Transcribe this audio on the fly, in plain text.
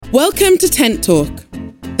Welcome to Tent Talk,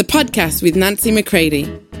 the podcast with Nancy McCready,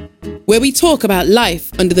 where we talk about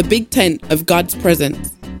life under the big tent of God's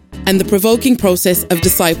presence and the provoking process of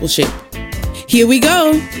discipleship. Here we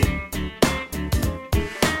go.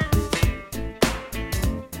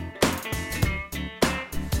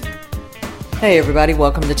 Hey everybody,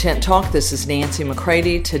 welcome to Tent Talk. This is Nancy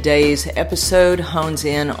McCready. Today's episode hones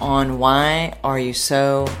in on why are you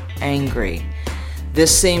so angry?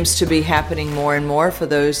 This seems to be happening more and more for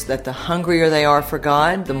those that the hungrier they are for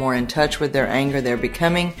God, the more in touch with their anger they're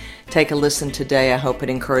becoming. Take a listen today. I hope it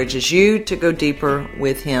encourages you to go deeper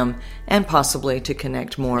with Him and possibly to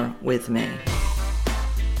connect more with me.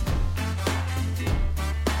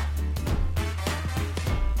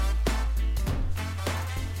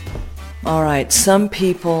 All right, some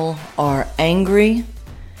people are angry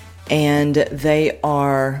and they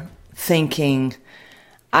are thinking,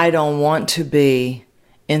 I don't want to be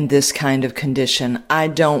in this kind of condition. I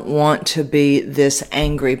don't want to be this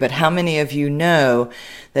angry. But how many of you know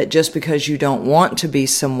that just because you don't want to be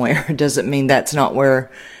somewhere doesn't mean that's not where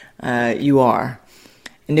you are?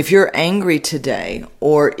 And if you're angry today,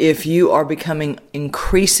 or if you are becoming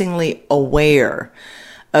increasingly aware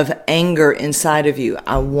of anger inside of you,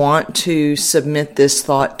 I want to submit this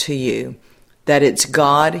thought to you, that it's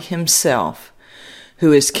God Himself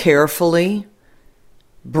who is carefully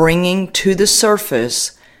bringing to the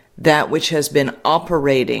surface that which has been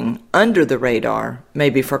operating under the radar,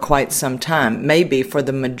 maybe for quite some time, maybe for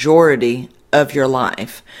the majority of your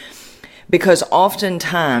life. Because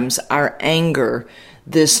oftentimes our anger,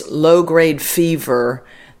 this low-grade fever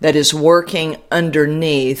that is working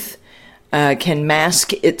underneath, can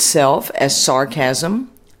mask itself as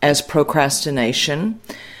sarcasm, as procrastination,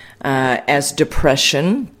 as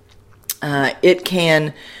depression. It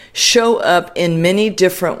can show up in many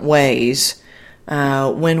different ways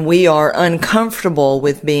when we are uncomfortable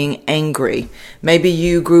with being angry. Maybe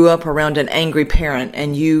you grew up around an angry parent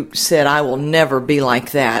and you said, I will never be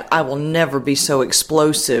like that. I will never be so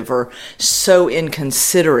explosive or so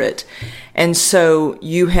inconsiderate. And so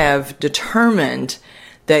you have determined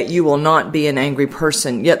that you will not be an angry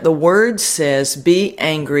person. Yet the Word says, be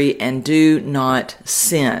angry and do not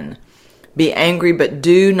sin. Be angry, but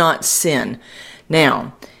do not sin.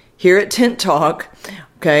 Now, here at Tent Talk,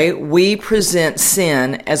 okay, we present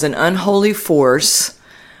sin as an unholy force,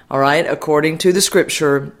 all right, according to the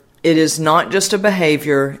Scripture. It is not just a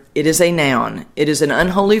behavior, it is a noun. It is an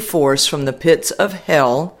unholy force from the pits of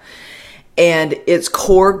hell, and its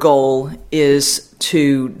core goal is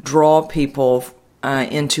to draw people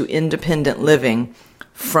into independent living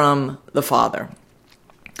from the Father.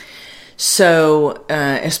 So,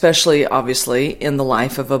 especially, obviously, in the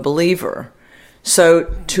life of a believer. So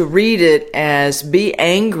to read it as be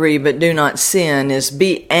angry but do not sin is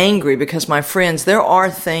be angry because, my friends, there are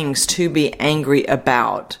things to be angry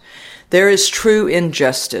about. There is true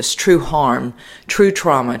injustice, true harm, true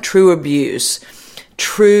trauma, true abuse,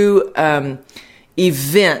 true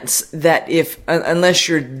events that unless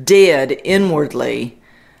you're dead inwardly,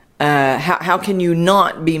 how can you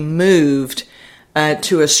not be moved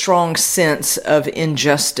to a strong sense of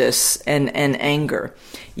injustice and anger?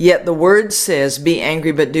 Yet the Word says, be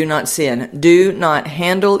angry but do not sin. Do not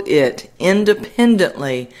handle it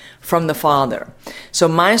independently from the Father. So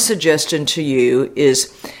my suggestion to you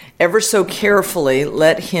is ever so carefully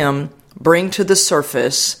let Him bring to the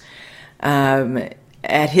surface at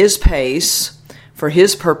His pace, for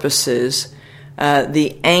His purposes,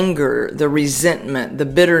 the anger, the resentment, the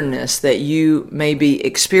bitterness that you may be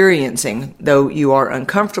experiencing, though you are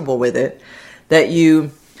uncomfortable with it, that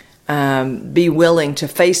you be willing to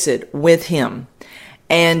face it with Him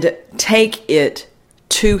and take it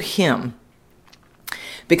to Him.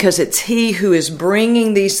 Because it's He who is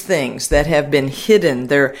bringing these things that have been hidden.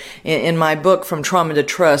 There, in my book, From Trauma to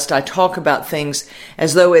Trust, I talk about things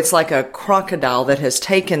as though it's like a crocodile that has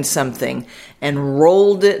taken something and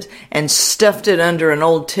rolled it and stuffed it under an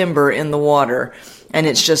old timber in the water. And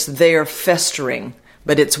it's just there festering,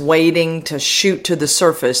 but it's waiting to shoot to the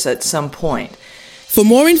surface at some point. For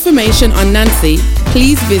more information on Nancy,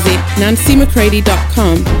 please visit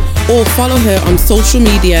nancymccready.com or follow her on social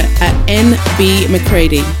media at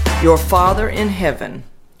NBMcCready. Your Father in heaven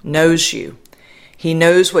knows you. He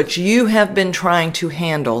knows what you have been trying to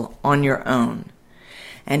handle on your own.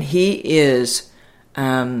 And He is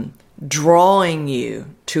drawing you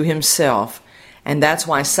to Himself. And that's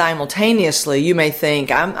why simultaneously you may think,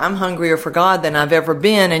 I'm hungrier for God than I've ever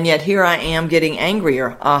been, and yet here I am getting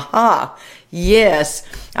angrier. Aha! Yes,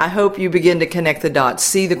 I hope you begin to connect the dots,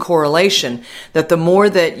 see the correlation, that the more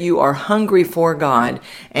that you are hungry for God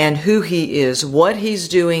and who He is, what He's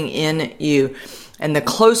doing in you, And the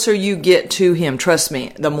closer you get to him, trust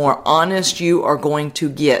me, the more honest you are going to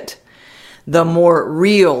get. The more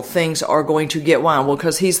real things are going to get. Why? Well,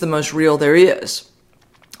 because he's the most real there is.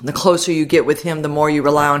 The closer you get with him, the more you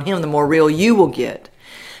rely on him, the more real you will get.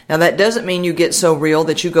 Now, that doesn't mean you get so real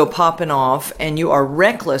that you go popping off and you are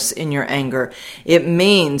reckless in your anger. It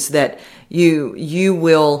means that you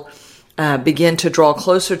will begin to draw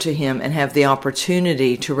closer to him and have the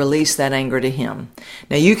opportunity to release that anger to him.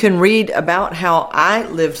 Now, you can read about how I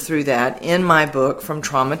lived through that in my book, From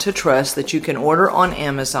Trauma to Trust, that you can order on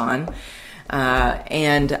Amazon.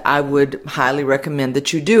 And I would highly recommend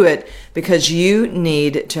that you do it, because you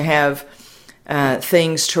need to have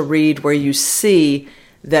things to read where you see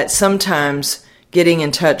that sometimes getting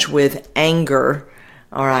in touch with anger,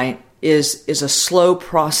 all right, is a slow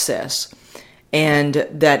process, and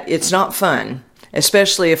that it's not fun,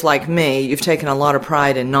 especially if, like me, you've taken a lot of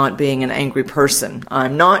pride in not being an angry person.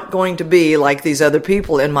 I'm not going to be like these other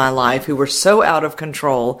people in my life who were so out of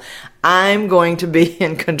control. I'm going to be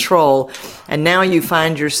in control. And now you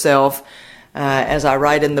find yourself, as I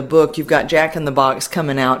write in the book, you've got Jack in the Box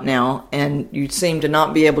coming out now, and you seem to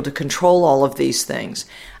not be able to control all of these things.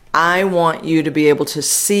 I want you to be able to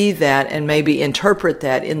see that and maybe interpret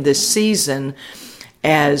that in this season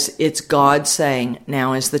as it's God saying,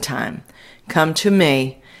 now is the time. Come to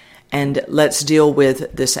me and let's deal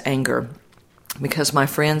with this anger. Because, my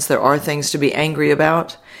friends, there are things to be angry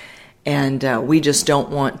about, and we just don't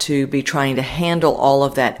want to be trying to handle all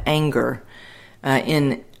of that anger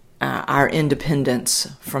in our independence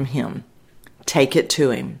from him. Take it to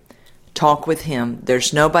him. Talk with him.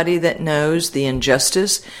 There's nobody that knows the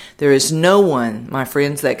injustice. There is no one, my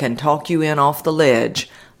friends, that can talk you in off the ledge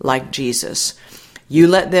like Jesus. You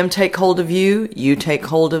let them take hold of you, you take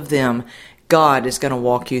hold of them. God is going to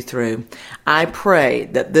walk you through. I pray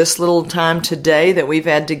that this little time today that we've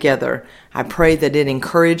had together, I pray that it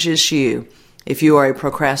encourages you. If you are a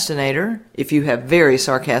procrastinator, if you have very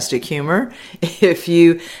sarcastic humor, if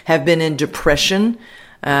you have been in depression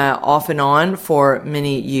off and on for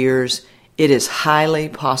many years, it is highly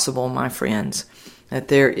possible, my friends, that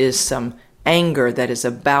there is some anger that is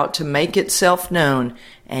about to make itself known,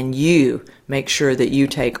 and you make sure that you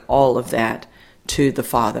take all of that to the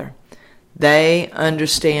Father. They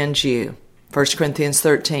understand you. 1 Corinthians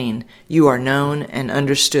 13, you are known and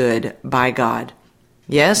understood by God.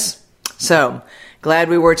 Yes? So, glad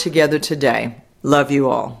we were together today. Love you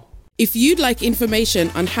all. If you'd like information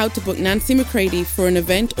on how to book Nancy McCready for an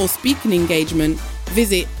event or speaking engagement,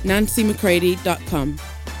 visit nancymccready.com.